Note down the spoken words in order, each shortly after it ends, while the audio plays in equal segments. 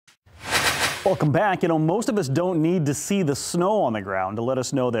Welcome back. You know, most of us don't need to see the snow on the ground to let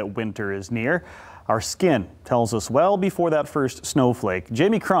us know that winter is near. Our skin tells us well before that first snowflake.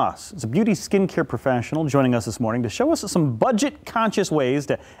 Jamie Cross is a beauty skincare professional joining us this morning to show us some budget-conscious ways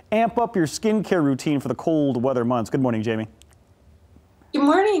to amp up your skincare routine for the cold weather months. Good morning, Jamie. Good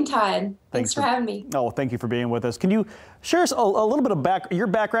morning, Todd. Thanks for having me. Oh, thank you for being with us. Can you share us a little bit of your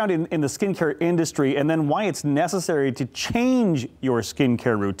background in the skincare industry and then why it's necessary to change your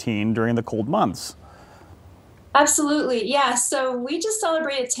skincare routine during the cold months? Absolutely. Yeah. So we just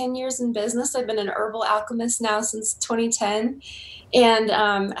celebrated 10 years in business. I've been an herbal alchemist now since 2010 and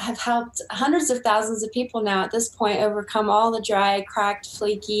have helped hundreds of thousands of people now at this point overcome all the dry, cracked,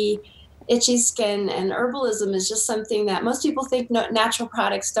 flaky, itchy skin. And herbalism is just something that most people think natural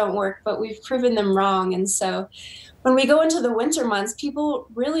products don't work, but we've proven them wrong. And so when we go into the winter months, people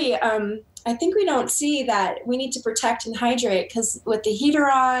really, I think we don't see that we need to protect and hydrate because with the heater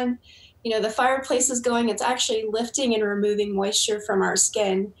on, you know, the fireplace is going, it's actually lifting and removing moisture from our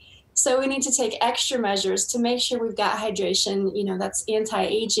skin. So we need to take extra measures to make sure we've got hydration, you know, that's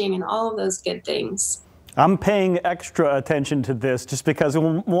anti-aging and all of those good things. I'm paying extra attention to this just because,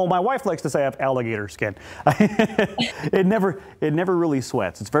 well, my wife likes to say I have alligator skin. It never really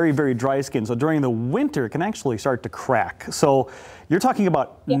sweats. It's very, very dry skin. So during the winter, it can actually start to crack. So you're talking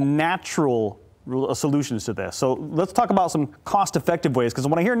about natural solutions to this. So let's talk about some cost-effective ways, because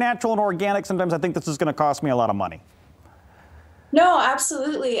when I hear natural and organic, sometimes I think this is going to cost me a lot of money. No,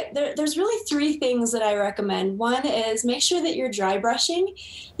 absolutely. There's really three things that I recommend. One is make sure that you're dry brushing.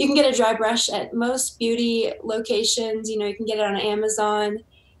 You can get a dry brush at most beauty locations. You know, you can get it on Amazon,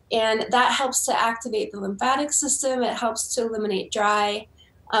 and that helps to activate the lymphatic system. It helps to eliminate dry,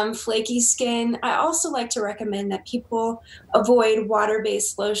 flaky skin. I also like to recommend that people avoid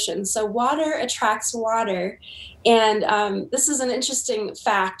water-based lotion. So water attracts water. And this is an interesting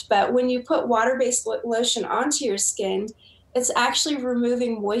fact, but when you put water-based lotion onto your skin, it's actually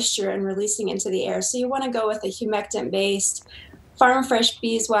removing moisture and releasing into the air. So you want to go with a humectant-based, farm fresh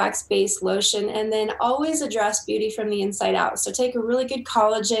beeswax-based lotion, and then always address beauty from the inside out. So take a really good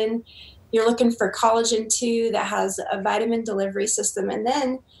collagen. You're looking for collagen 2 that has a vitamin delivery system, and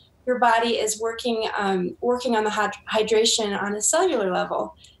then your body is working on the hydration on a cellular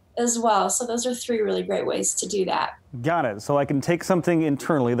level as well. So those are three really great ways to do that. Got it. So I can take something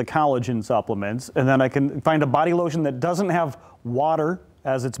internally, the collagen supplements, and then I can find a body lotion that doesn't have water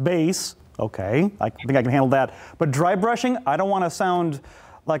as its base. Okay, I think I can handle that. But dry brushing, I don't want to sound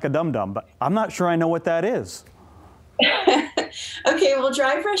like a dum-dum, but I'm not sure I know what that is. Okay, well,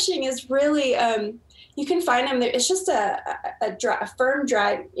 dry brushing is really, you can find them there. It's just a firm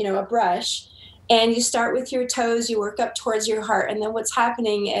dry, you know, a brush. And you start with your toes, you work up towards your heart, and then what's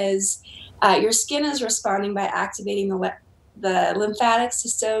happening is your skin is responding by activating the lymphatic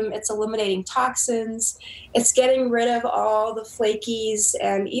system. It's eliminating toxins. It's getting rid of all the flakies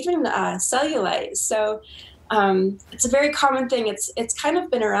and even cellulite. So it's a very common thing. It's kind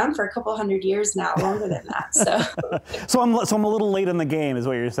of been around for a couple hundred years now, longer than that. So I'm a little late in the game, is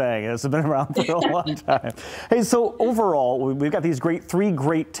what you're saying. It's been around for a long time. Hey, so overall, we've got these three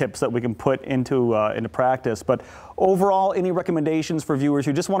great tips that we can put into practice. But overall, any recommendations for viewers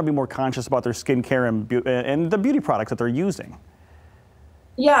who just want to be more conscious about their skincare and the beauty products that they're using?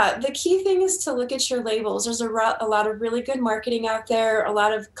 Yeah, the key thing is to look at your labels. There's a lot of really good marketing out there, a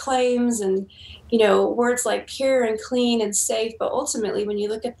lot of claims and, you know, words like pure and clean and safe. But ultimately, when you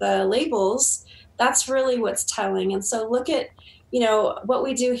look at the labels, that's really what's telling. And so look at, you know, what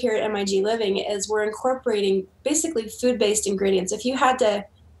we do here at MIG Living is we're incorporating basically food-based ingredients. If you had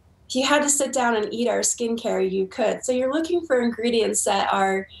to sit down and eat our skincare, you could. So you're looking for ingredients that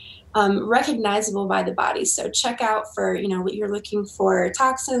are recognizable by the body. So check out for, you know, what you're looking for,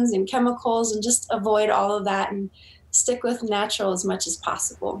 toxins and chemicals, and just avoid all of that and stick with natural as much as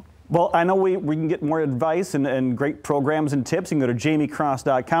possible. Well, I know we can get more advice and great programs and tips. You can go to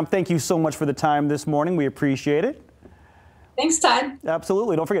jamiecross.com. Thank you so much for the time this morning. We appreciate it. Thanks, Todd.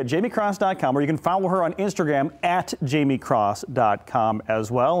 Absolutely. Don't forget jamiecross.com, or you can follow her on Instagram at jamiecross.com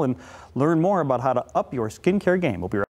as well and learn more about how to up your skincare game. We'll be right back.